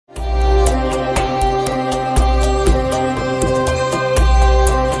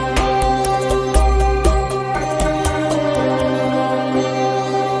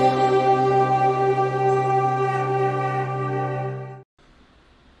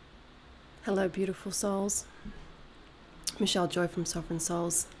Hello, beautiful souls. Michelle Joy from Sovereign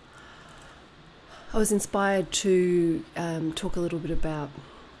Souls. I was inspired to talk a little bit about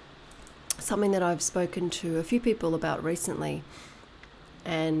something that I've spoken to a few people about recently,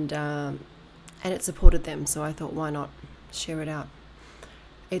 and it supported them. So I thought, why not share it out?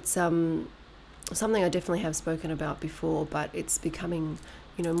 It's something I definitely have spoken about before, but it's becoming,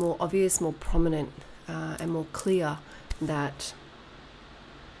 more obvious, more prominent, and more clear that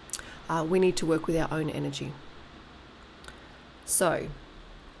we need to work with our own energy. So,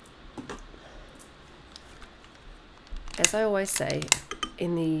 as I always say,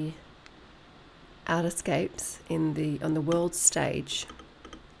 in the outerscapes, on the world stage.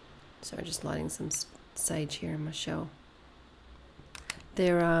 Sorry, just lighting some sage here in my shell.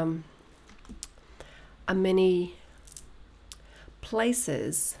 There are many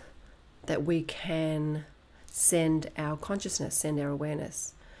places that we can send our consciousness, send our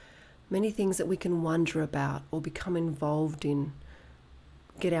awareness. Many things that we can wonder about or become involved in,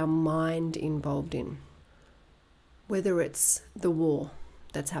 get our mind involved in. Whether it's the war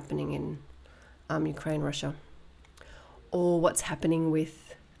that's happening in Ukraine, Russia, or what's happening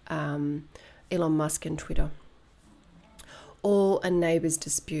with Elon Musk and Twitter, or a neighbour's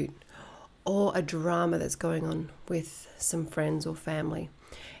dispute, or a drama that's going on with some friends or family.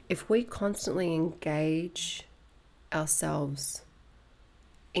 If we constantly engage ourselves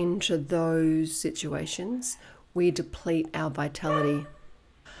into those situations, we deplete our vitality.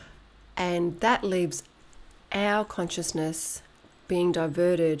 And that leaves our consciousness being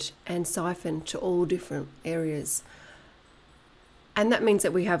diverted and siphoned to all different areas. And that means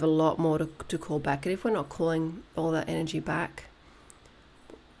that we have a lot more to call back. And if we're not calling all that energy back,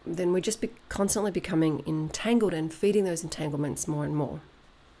 then we're just constantly becoming entangled and feeding those entanglements more and more.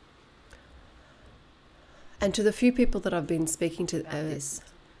 And to the few people that I've been speaking to,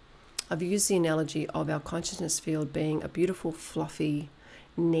 I've used the analogy of our consciousness field being a beautiful, fluffy,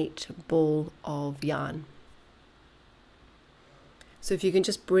 neat ball of yarn. So if you can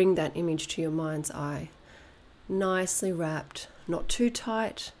just bring that image to your mind's eye, nicely wrapped, not too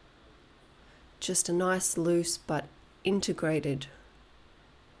tight, just a nice, loose but integrated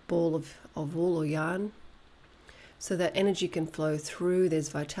ball of wool or yarn, so that energy can flow through. There's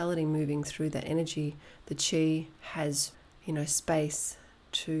vitality moving through that energy. The chi has, space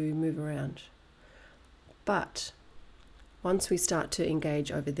to move around. But once we start to engage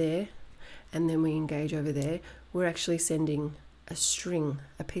over there, and then we engage over there, we're actually sending a string,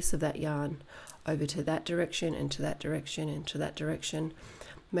 a piece of that yarn, over to that direction, and to that direction, and to that direction.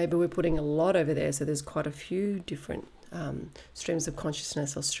 Maybe we're putting a lot over there, so there's quite a few different streams of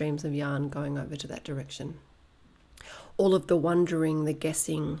consciousness or streams of yarn going over to that direction. All of the wondering, the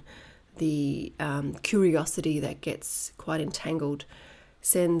guessing, the curiosity that gets quite entangled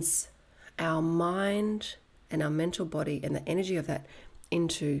sends our mind and our mental body and the energy of that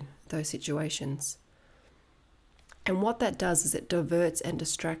into those situations. And what that does is it diverts and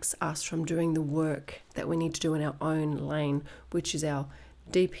distracts us from doing the work that we need to do in our own lane, which is our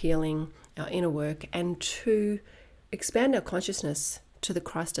deep healing, our inner work, and to expand our consciousness to the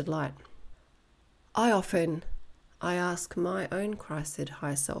Christed light. I ask my own Christed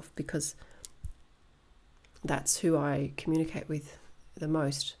higher self, because that's who I communicate with the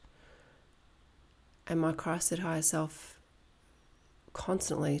most. And my Christed higher self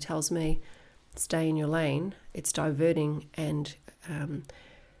constantly tells me, stay in your lane. It's diverting and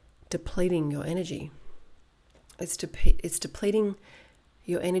depleting your energy. It's depleting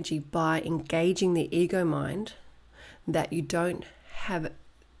your energy by engaging the ego mind, that you don't have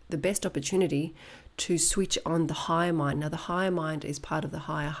the best opportunity to switch on the higher mind. Now, the higher mind is part of the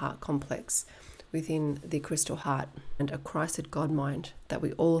higher heart complex within the crystal heart, and a Christed God mind that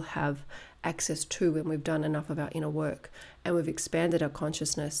we all have access to when we've done enough of our inner work and we've expanded our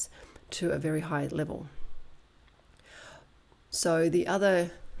consciousness to a very high level. So the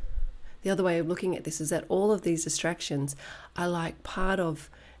other way of looking at this is that all of these distractions are like part of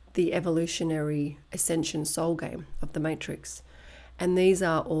the evolutionary ascension soul game of the Matrix. And these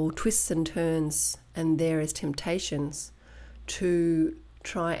are all twists and turns, and there is temptations to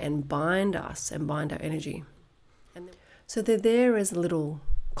try and bind us and bind our energy. So they're there as little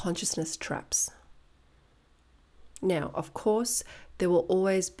consciousness traps. Now, of course, there will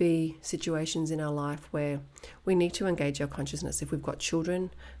always be situations in our life where we need to engage our consciousness. If we've got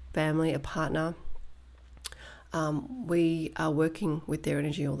children, family, a partner, we are working with their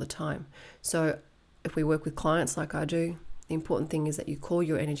energy all the time. So if we work with clients like I do, the important thing is that you call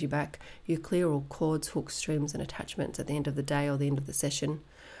your energy back, you clear all cords, hooks, streams, and attachments at the end of the day or the end of the session.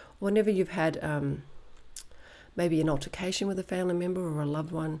 Whenever you've had maybe an altercation with a family member or a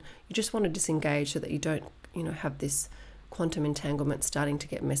loved one. You just want to disengage so that you don't, have this quantum entanglement starting to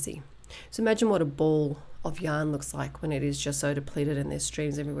get messy. So imagine what a ball of yarn looks like when it is just so depleted and there's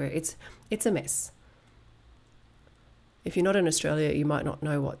streams everywhere. It's a mess. If you're not in Australia, you might not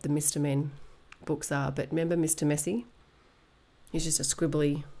know what the Mr. Men books are, but remember Mr. Messy? He's just a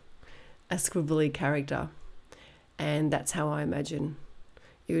scribbly character. And that's how I imagine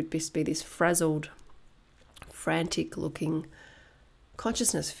it would just be this frazzled, frantic looking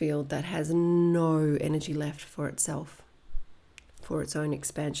consciousness field that has no energy left for itself, for its own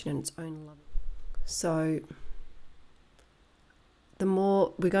expansion and its own love. So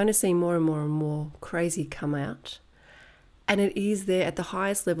we're going to see more and more and more crazy come out. And it is there at the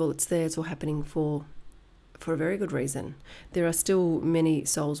highest level. It's there. It's all happening for a very good reason. There are still many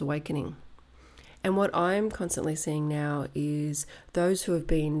souls awakening. And what I'm constantly seeing now is those who have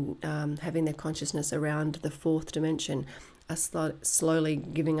been having their consciousness around the fourth dimension are slowly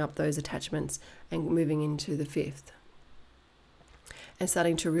giving up those attachments and moving into the fifth. And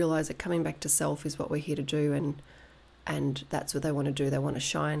starting to realize that coming back to self is what we're here to do, and that's what they want to do. They want to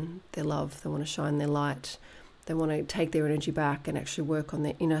shine their love. They want to shine their light. They want to take their energy back and actually work on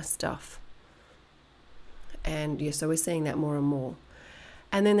their inner stuff. And so we're seeing that more and more.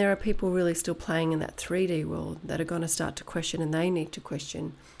 And then there are people really still playing in that 3D world that are going to start to question, and they need to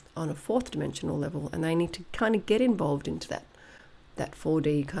question on a fourth dimensional level, and they need to kind of get involved into that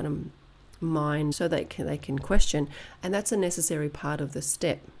 4D kind of mind so they can question. And that's a necessary part of the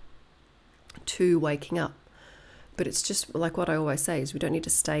step to waking up. But it's just like what I always say is we don't need to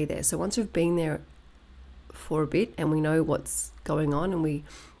stay there. So once we've been there for a bit and we know what's going on, and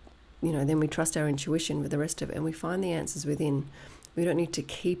then we trust our intuition with the rest of it, and we find the answers within. We don't need to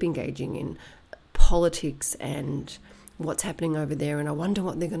keep engaging in politics and what's happening over there, and I wonder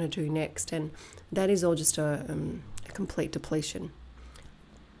what they're going to do next. And that is all just a complete depletion.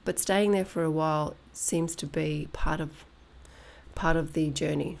 But staying there for a while seems to be part of the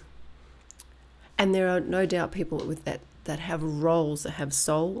journey. And there are no doubt people with that have roles, that have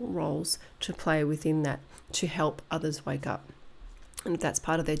soul roles to play within that to help others wake up. And if that's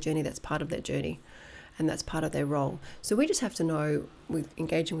part of their journey, that's part of their journey. And that's part of their role. So we just have to know, with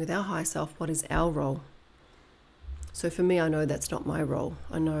engaging with our higher self, what is our role. So for me, I know that's not my role.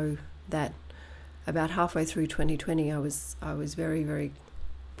 I know that about halfway through 2020, I was very, very,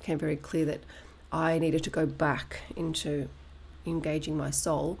 became very clear that I needed to go back into engaging my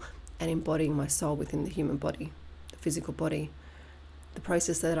soul and embodying my soul within the human body, the physical body. The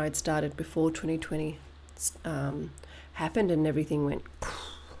process that I'd started before 2020 happened, and everything went.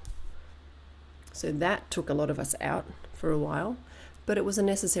 So that took a lot of us out for a while, but it was a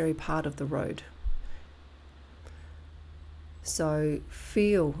necessary part of the road. So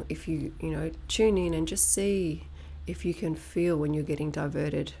feel, if you tune in and just see if you can feel when you're getting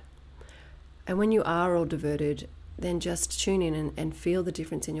diverted. And when you are all diverted, then just tune in and feel the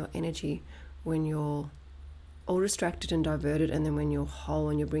difference in your energy when you're all distracted and diverted, and then when you're whole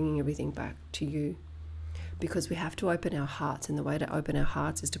and you're bringing everything back to you. Because we have to open our hearts, and the way to open our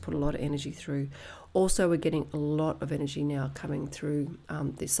hearts is to put a lot of energy through. Also, we're getting a lot of energy now coming through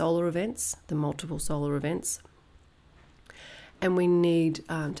the solar events, the multiple solar events. And we need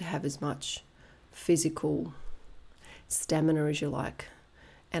to have as much physical stamina as you like.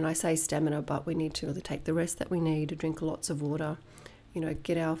 And I say stamina, but we need to really take the rest that we need, to drink lots of water,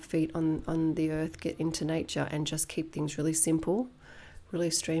 get our feet on the earth, get into nature, and just keep things really simple,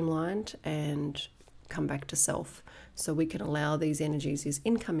 really streamlined, and come back to self, so we can allow these energies, these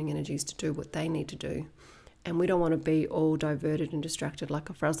incoming energies, to do what they need to do. And we don't want to be all diverted and distracted like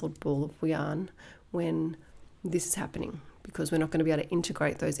a frazzled ball of yarn when this is happening, because we're not going to be able to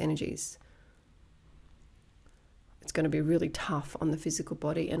integrate those energies. It's going to be really tough on the physical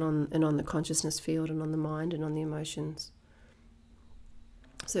body and on the consciousness field and on the mind and on the emotions.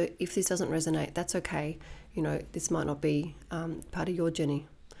 So if this doesn't resonate, that's okay. This might not be part of your journey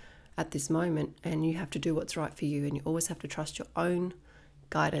at this moment, and you have to do what's right for you, and you always have to trust your own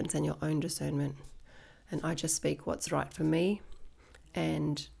guidance and your own discernment. And I just speak what's right for me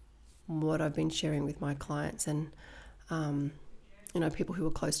and what I've been sharing with my clients and people who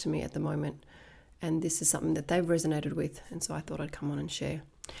are close to me at the moment. And this is something that they've resonated with, and so I thought I'd come on and share.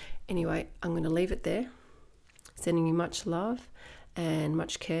 Anyway, I'm going to leave it there, sending you much love and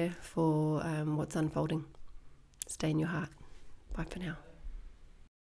much care for what's unfolding. Stay in your heart. Bye for now.